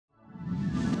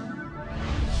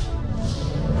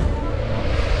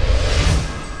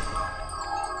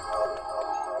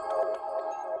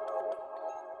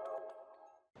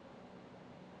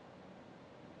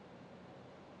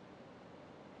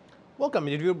Welcome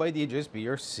to Review by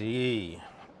Djsprc.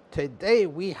 Today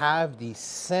we have the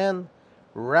CEN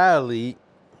Rally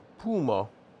Puma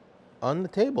on the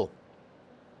table.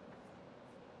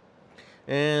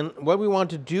 And what we want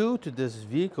to do to this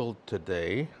vehicle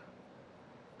today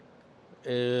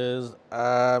is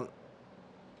the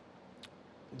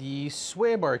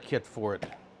sway bar kit for it.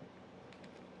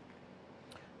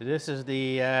 This is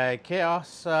the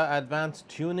Chaos Advanced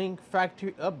Tuning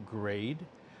Factory Upgrade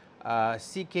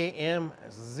CKM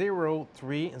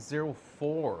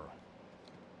 0304.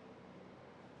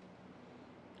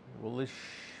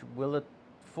 Will it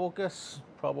focus?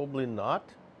 Probably not.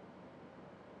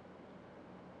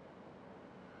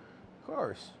 Of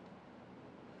course.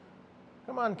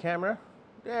 Come on, camera.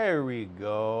 There we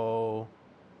go.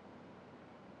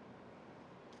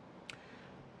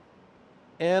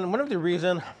 And one of the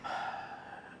reasons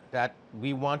that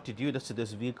we want to do this to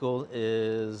this vehicle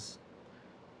is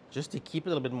just to keep it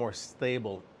a little bit more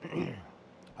stable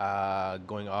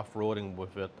going off-roading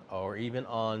with it, or even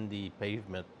on the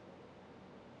pavement.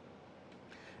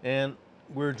 And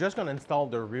we're just going to install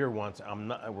the rear ones.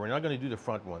 We're not going to do the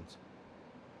front ones.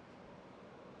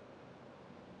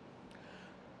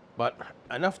 But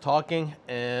enough talking,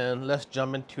 and let's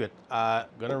jump into it. Gonna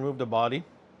remove the body.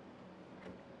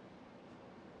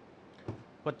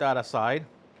 Put that aside.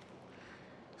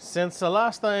 Since the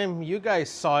last time you guys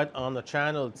saw it on the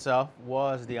channel itself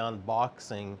was the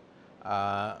unboxing,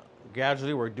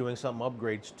 gradually we're doing some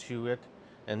upgrades to it,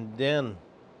 and then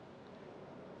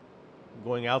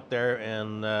going out there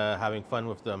and having fun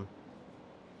with them.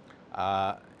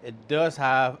 It does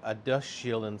have a dust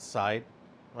shield inside,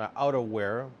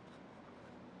 outerwear,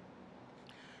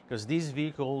 because these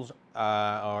vehicles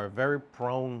are very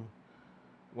prone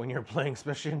when you're playing,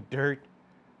 especially in dirt,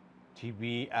 to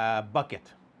be a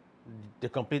bucket. The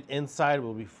complete inside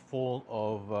will be full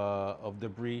of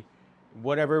debris.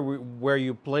 Where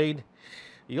you played,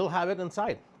 you'll have it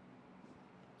inside.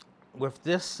 With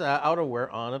this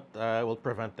outerwear on it, will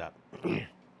prevent that.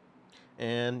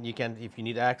 And you can, if you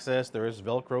need access, there is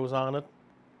Velcros on it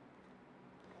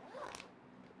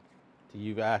to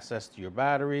give access to your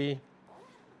battery,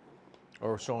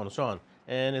 or so on and so on.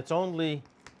 And it's only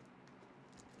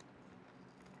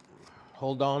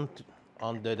hold on to,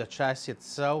 on the chassis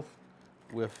itself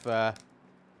with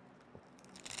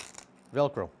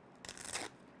Velcro.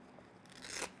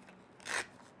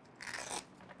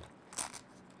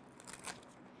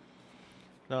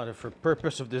 Now, for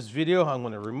purpose of this video, I'm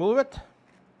going to remove it.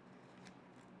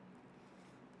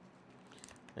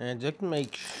 And just to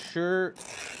make sure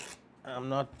I'm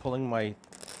not pulling my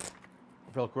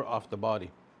Velcro off the body.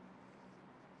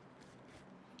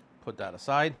 Put that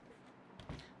aside.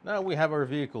 Now we have our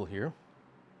vehicle here.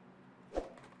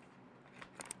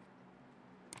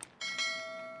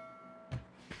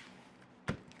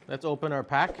 Let's open our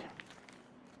pack.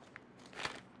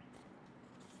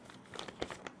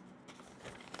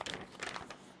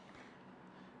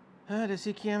 The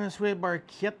CKM sway bar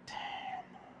kit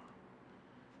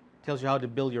tells you how to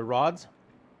build your rods,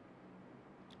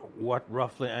 what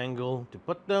roughly angle to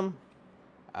put them,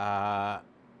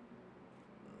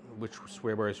 which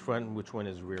sway bar is front and which one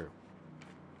is rear.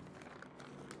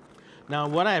 Now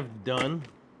what I've done,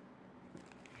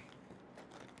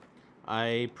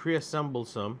 I pre-assembled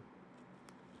some.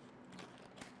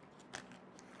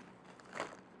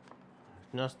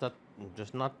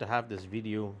 Just not to have this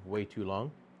video way too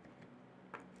long.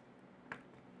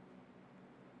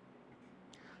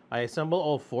 I assembled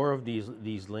all 4 of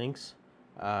these links.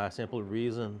 Simple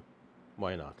reason,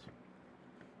 why not?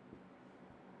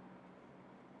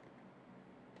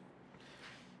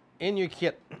 In your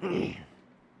kit, you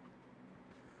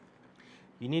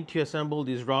need to assemble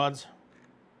these rods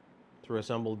to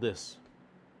assemble this.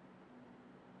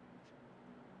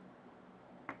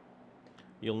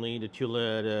 You'll need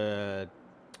the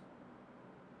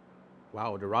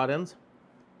rod ends,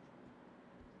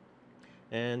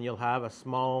 and you'll have a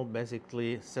small,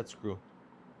 basically, set screw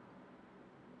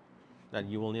that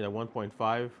you will need a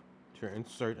 1.5 to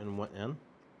insert in one end.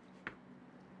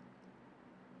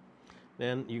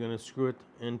 Then you're going to screw it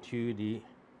into the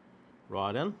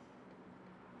rod end.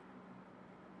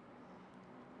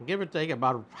 Give or take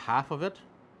about half of it.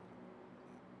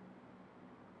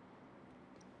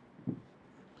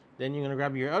 Then you're going to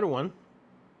grab your other one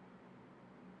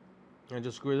and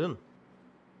just screw it in.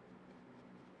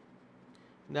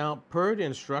 Now, per the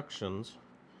instructions,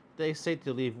 they say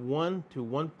to leave 1 to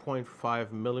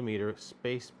 1.5 millimeter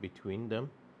space between them.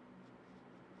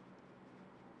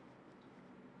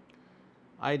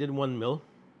 I did 1 mil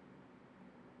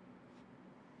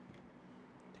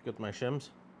to cut my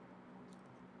shims.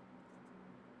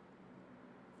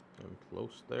 and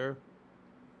close there.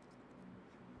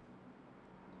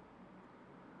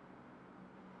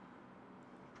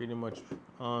 Pretty much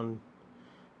on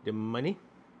the money.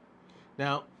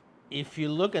 Now, if you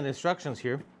look at the instructions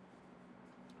here,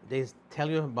 they tell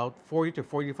you about 40 to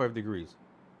 45 degrees.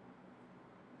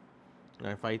 Now,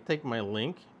 if I take my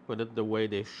link, put it the way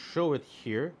they show it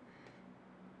here,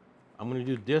 I'm going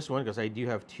to do this one because I do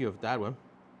have two of that one.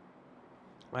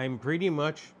 I'm pretty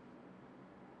much,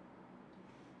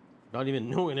 not even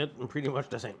knowing it, I'm pretty much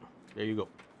the same. There you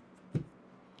go.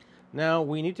 Now,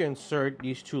 we need to insert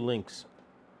these two links.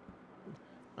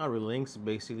 Not really links,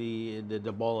 basically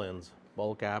the ball ends,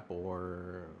 ball cap,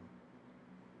 or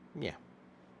yeah.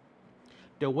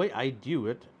 The way I do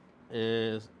it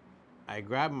is I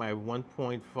grab my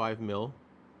 1.5 mil,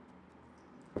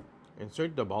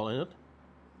 insert the ball in it.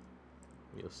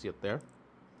 You'll see it there.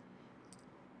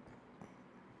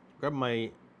 Grab my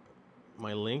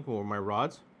link or my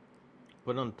rods,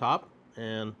 put it on top,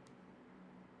 and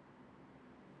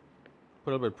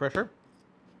put a little bit of pressure,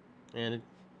 and it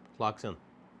locks in.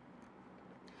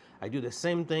 I do the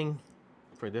same thing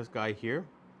for this guy here.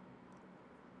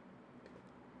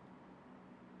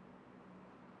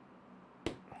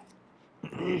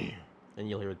 And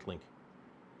you'll hear it clink.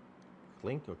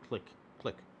 Clink or click,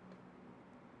 click.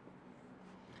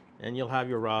 And you'll have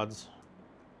your rods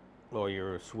or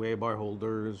your sway bar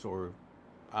holders, or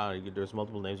there's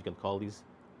multiple names you can call these,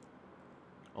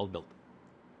 all built.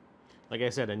 Like I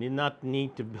said, I did not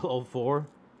need to build all four.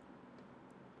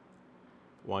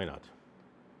 Why not?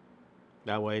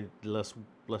 That way, less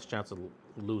chance of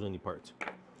losing any parts.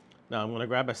 Now I'm going to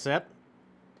grab a set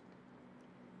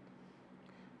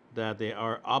that they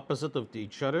are opposite of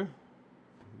each other.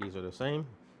 These are the same.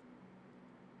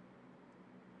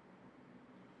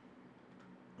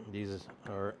 These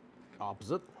are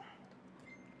opposite.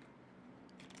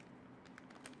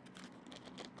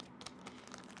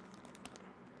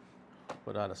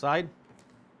 Put that aside.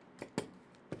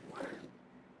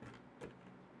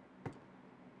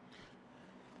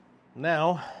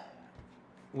 Now,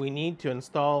 we need to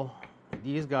install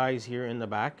these guys here in the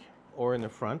back or in the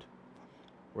front.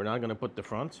 We're not going to put the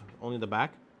front, only the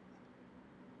back.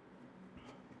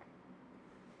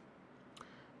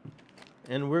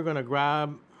 And we're going to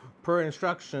grab, per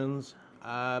instructions,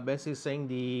 basically saying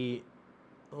the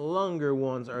longer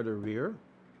ones are the rear.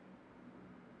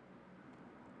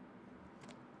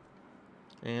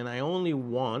 And I only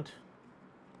want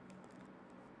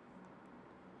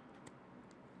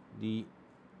the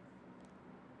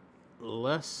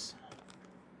less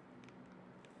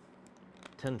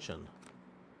tension.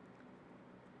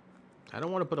 I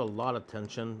don't want to put a lot of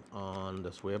tension on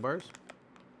the sway bars.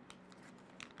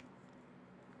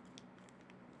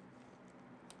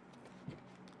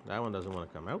 That one doesn't want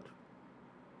to come out.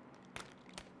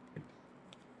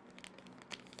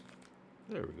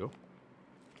 There we go.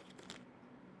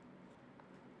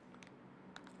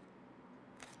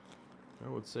 I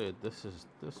would say this is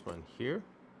this one here.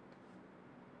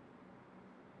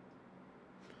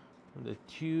 The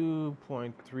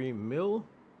 2.3 mil.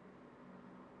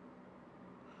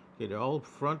 Okay, they're all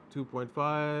front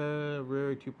 2.5,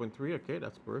 rear 2.3. Okay,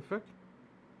 that's perfect.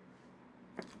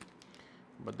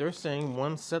 But they're saying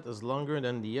one set is longer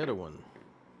than the other one.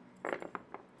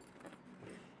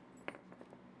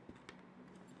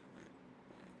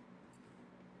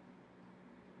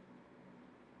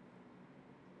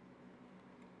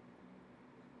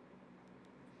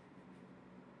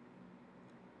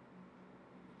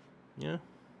 Yeah.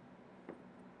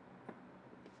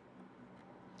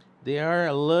 They are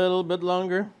a little bit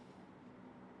longer.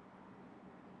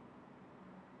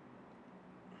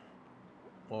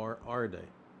 Or are they?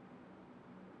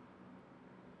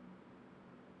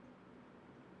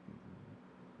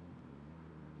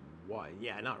 Why?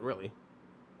 Yeah, not really.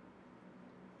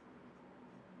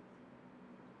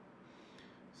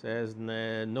 Says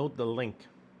note the link.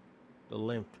 The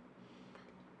length.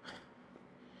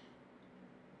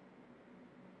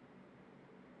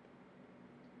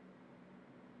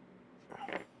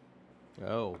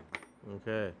 Oh,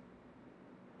 okay.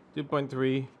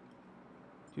 2.3,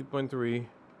 2.3,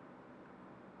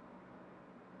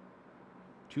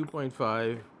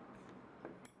 2.5.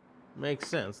 Makes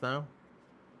sense now.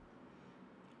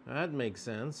 That makes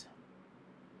sense.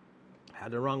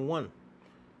 Had the wrong one.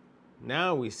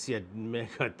 Now we see a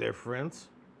mega difference.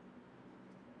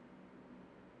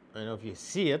 I don't know if you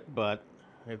see it, but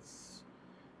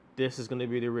this is going to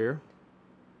be the rear.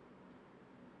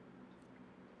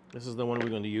 This is the one we're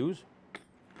going to use.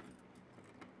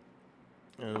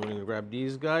 And we're going to grab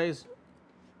these guys.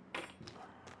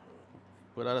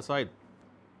 Put that aside.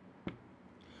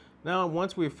 Now,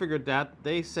 once we've figured that,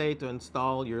 they say to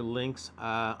install your links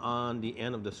on the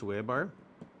end of the sway bar.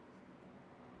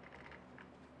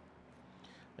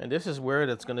 And this is where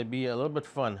that's going to be a little bit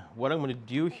fun. What I'm going to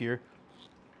do here,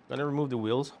 I'm going to remove the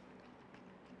wheels.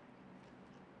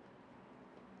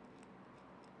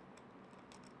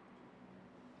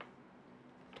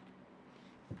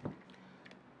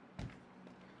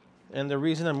 And the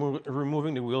reason I'm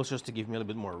removing the wheels is just to give me a little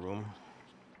bit more room.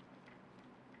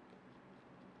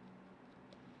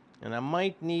 And I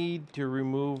might need to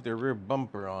remove the rear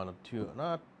bumper on it too.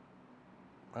 Not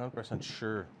 100%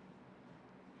 sure.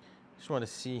 Just want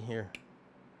to see here.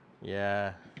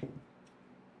 Yeah.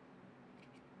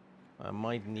 I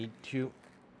might need to.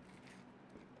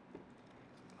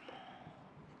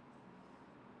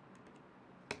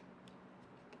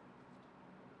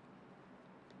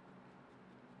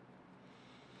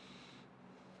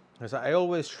 As I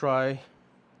always try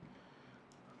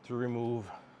to remove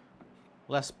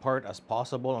less part as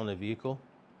possible on the vehicle.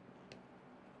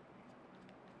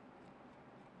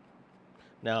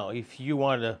 Now, if you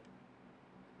want to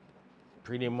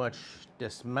pretty much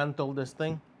dismantle this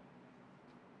thing,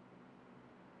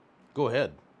 go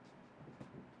ahead.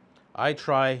 I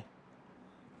try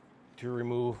to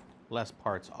remove less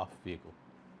parts off the vehicle.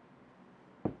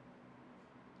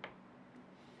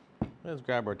 Let's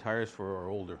grab our tires for our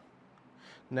holder.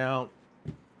 Now,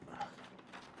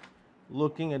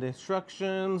 looking at the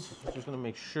instructions, just going to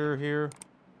make sure here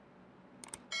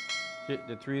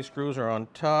the 3 screws are on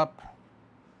top.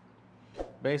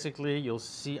 Basically, you'll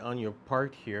see on your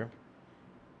part here,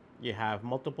 you have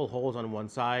multiple holes on one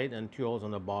side and 2 holes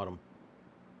on the bottom.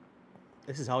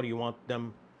 This is how you want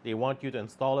them. They want you to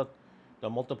install it. The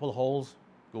multiple holes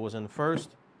goes in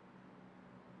first.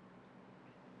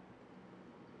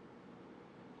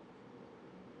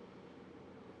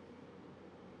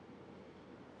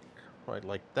 Right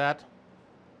like that.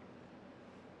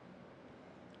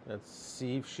 Let's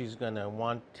see if she's gonna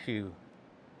want to.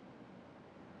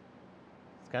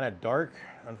 It's kind of dark.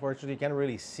 Unfortunately, you can't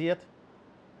really see it.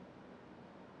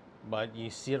 But you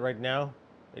see it right now.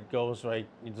 It goes right.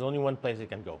 It's only one place it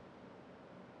can go.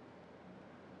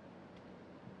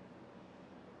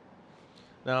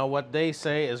 Now, what they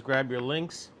say is grab your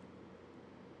links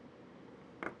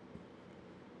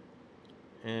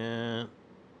and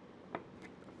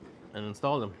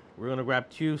install them. We're going to grab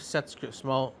 2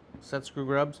 small set screw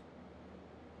grubs,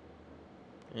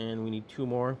 and we need 2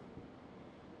 more.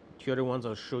 2 other ones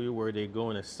I'll show you where they go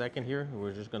in a second here.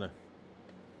 We're just going to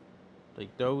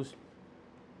take those,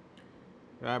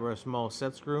 grab our small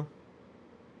set screw,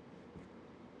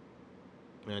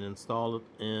 and install it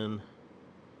in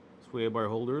sway bar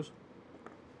holders.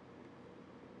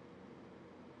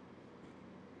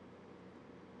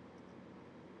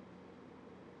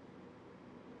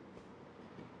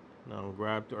 Now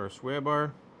grab our sway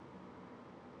bar,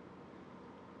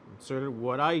 insert it.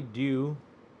 What I do,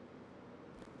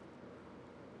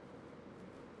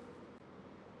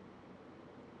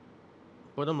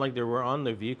 put them like they were on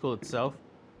the vehicle itself.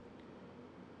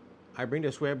 I bring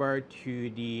the sway bar to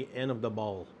the end of the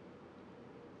ball,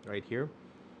 right here,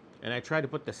 and I try to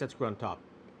put the set screw on top.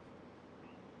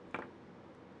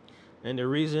 And the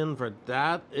reason for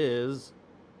that is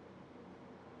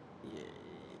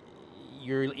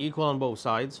you're equal on both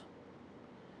sides,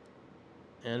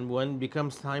 and when it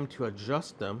becomes time to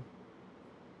adjust them,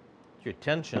 your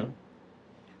tension,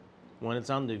 when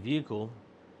it's on the vehicle,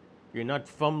 you're not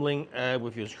fumbling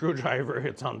with your screwdriver.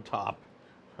 It's on top.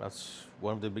 That's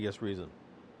one of the biggest reasons.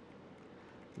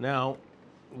 Now,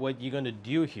 what you're going to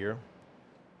do here,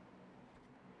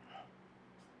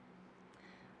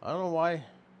 I don't know why.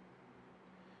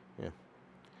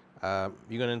 Yeah,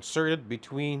 you're going to insert it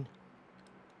between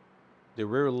the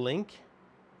rear link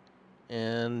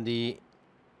and the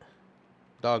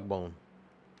dog bone.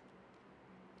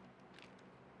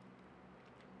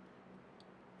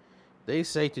 They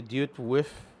say to do it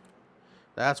with.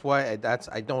 That's why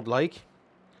I don't like.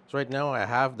 So right now I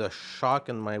have the shock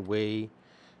in my way.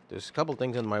 There's a couple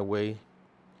things in my way,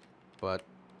 but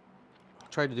I'll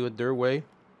try to do it their way.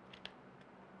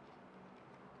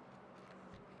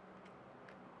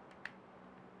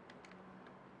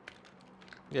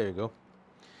 There you go.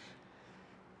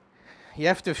 You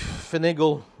have to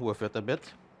finagle with it a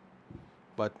bit,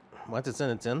 but once it's in,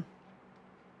 it's in.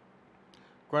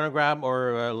 Gonna grab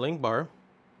our link bar,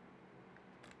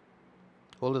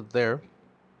 hold it there,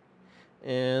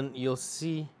 and you'll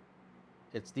see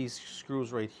it's these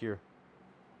screws right here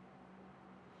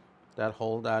that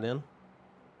hold that in.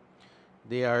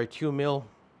 They are 2 mil,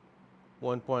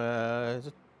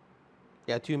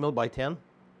 2 mil by 10.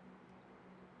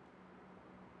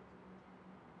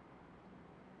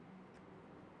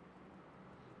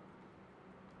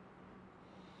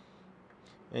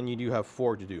 And you do have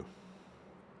 4 to do.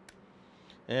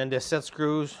 And the set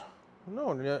screws,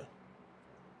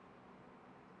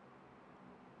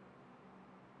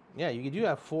 yeah, you do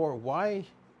have 4. Why?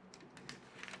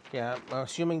 Yeah, I'm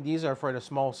assuming these are for the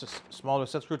smaller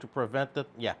set screw to prevent it.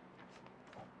 Yeah,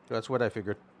 that's what I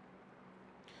figured.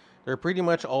 They're pretty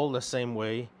much all the same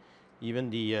way, even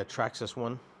the Traxxas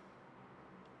one.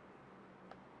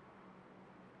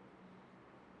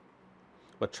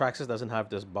 But Traxxas doesn't have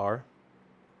this bar.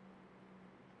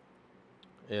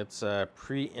 It's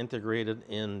pre-integrated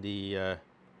in the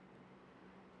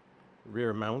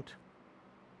rear mount.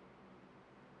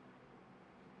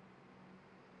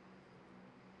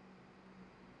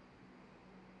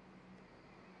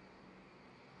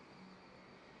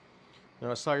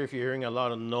 Now, sorry if you're hearing a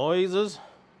lot of noises.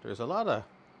 There's a lot of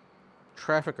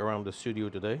traffic around the studio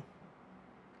today.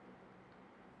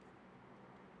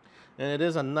 And it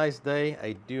is a nice day.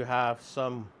 I do have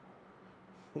some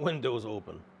windows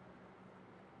open.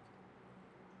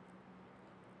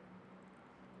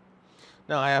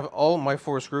 Now I have all my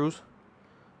 4 screws.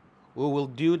 We will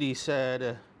do these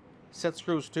set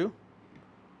screws too,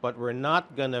 but we're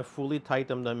not gonna fully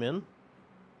tighten them in.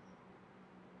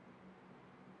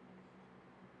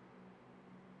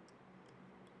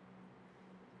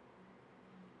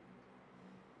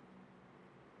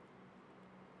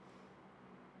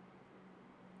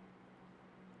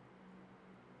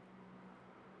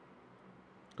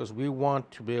 Because we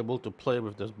want to be able to play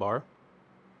with this bar.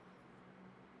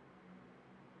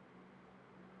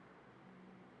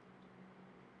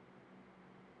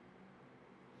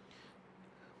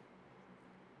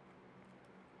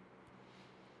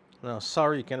 Now,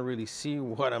 sorry you can't really see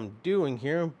what I'm doing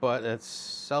here, but it's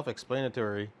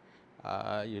self-explanatory.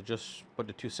 You just put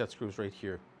the 2 set screws right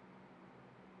here.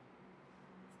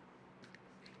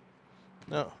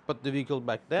 Now, put the vehicle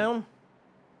back down.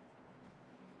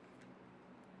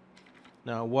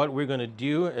 Now, what we're going to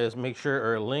do is make sure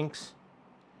our links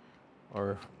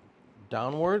are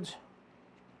downwards.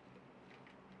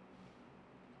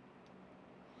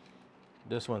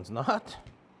 This one's not.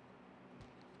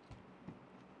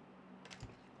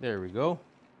 There we go.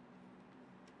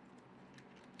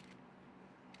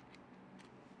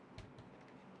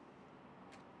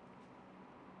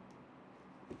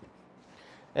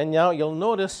 And now you'll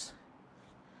notice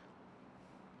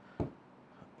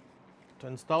to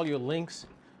install your links,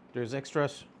 there's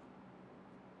extras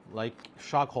like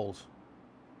shock holes.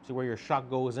 See where your shock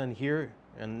goes in here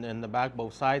and in the back,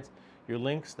 both sides. Your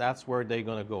links, that's where they're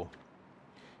gonna go.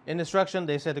 In instruction,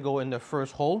 they said to go in the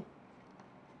first hole.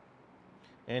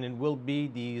 And it will be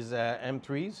these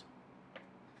M3s.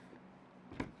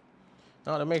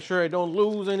 Now to make sure I don't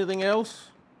lose anything else,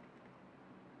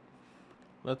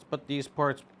 let's put these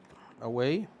parts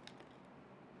away.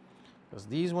 Because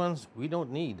these ones we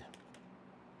don't need.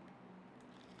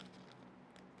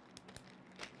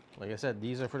 Like I said,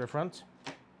 these are for the front.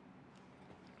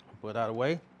 Put that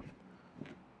away.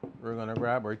 We're gonna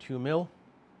grab our 2 mil.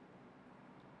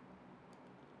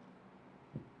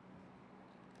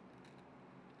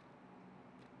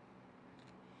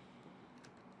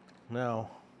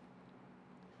 Now,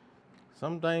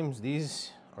 sometimes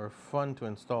these are fun to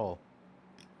install.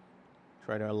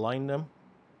 Try to align them,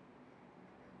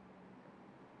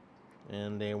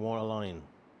 and they won't align.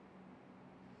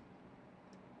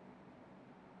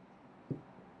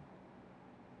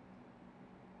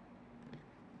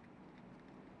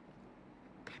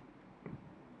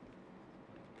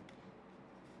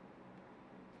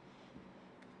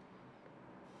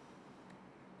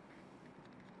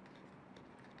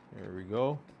 There we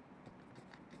go.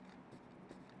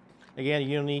 Again,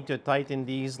 you need to tighten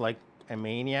these like a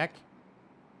maniac.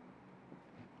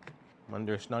 When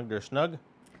they're snug, they're snug.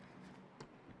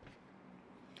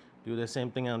 Do the same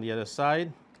thing on the other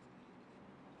side,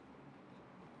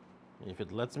 if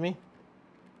it lets me.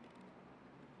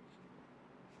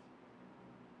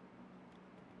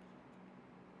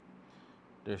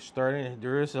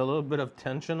 There is a little bit of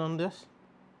tension on this.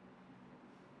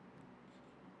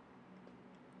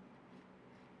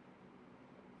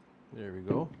 There we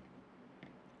go.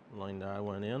 Line that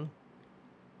one in.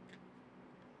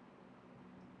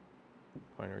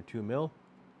 Find our 2 mil.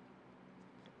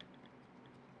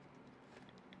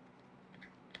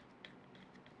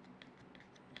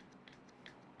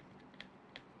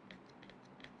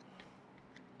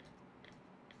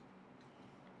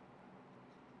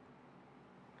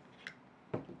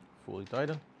 Fully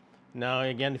tightened. Now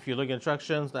again, if you look at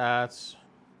instructions, that's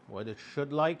what it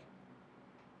should look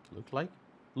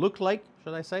like,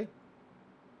 should I say?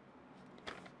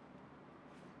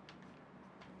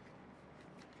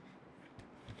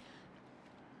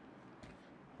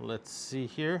 Let's see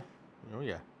here. Oh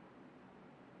yeah.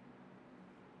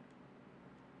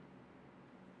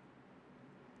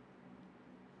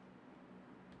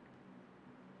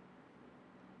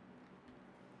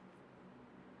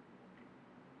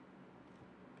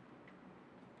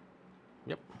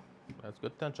 Yep, that's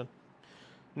good tension.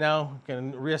 Now you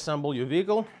can reassemble your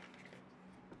vehicle.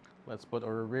 Let's put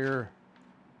our rear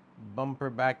bumper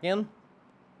back in.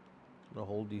 We'll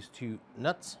hold these two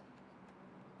nuts.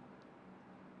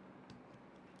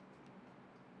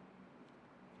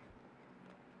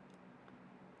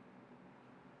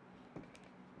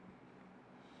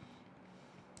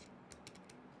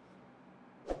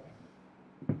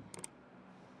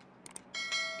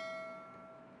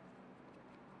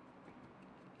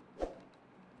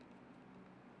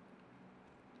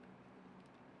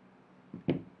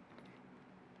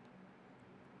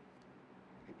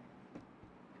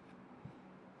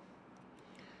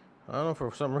 I don't know,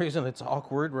 for some reason it's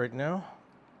awkward right now.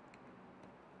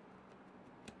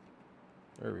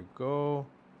 There we go.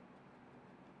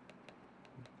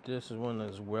 This is one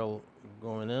that's well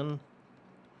going in.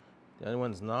 The other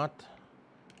one's not.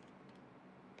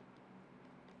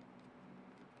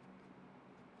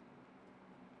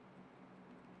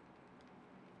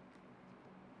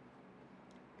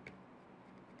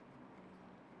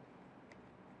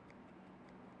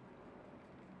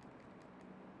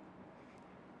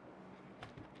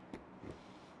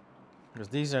 Because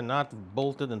these are not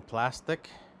bolted in plastic.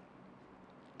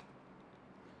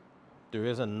 There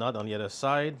is a nut on the other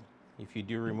side if you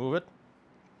do remove it.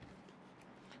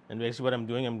 And basically what I'm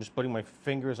doing, I'm just putting my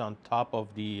fingers on top of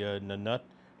the nut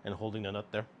and holding the nut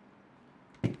there.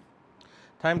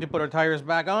 Time to put our tires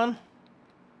back on.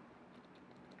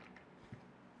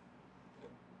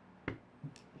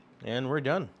 And we're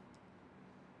done.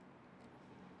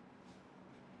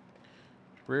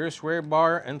 Rear sway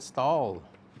bar installed.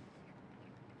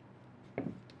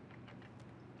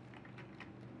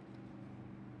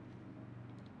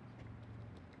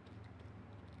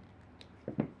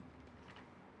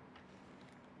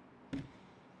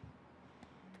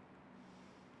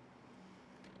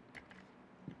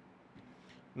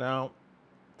 Now,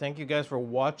 thank you guys for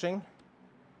watching.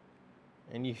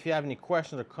 And if you have any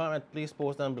questions or comments, please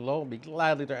post them below. I'll be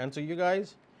gladly to answer you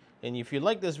guys. And if you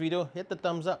like this video, hit the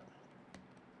thumbs up.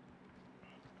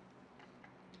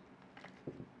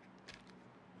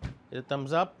 Hit the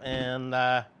thumbs up and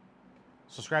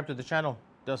subscribe to the channel.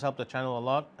 It does help the channel a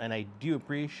lot, and I do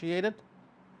appreciate it.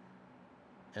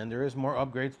 And there is more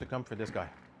upgrades to come for this guy.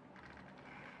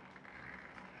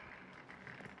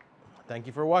 Thank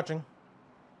you for watching.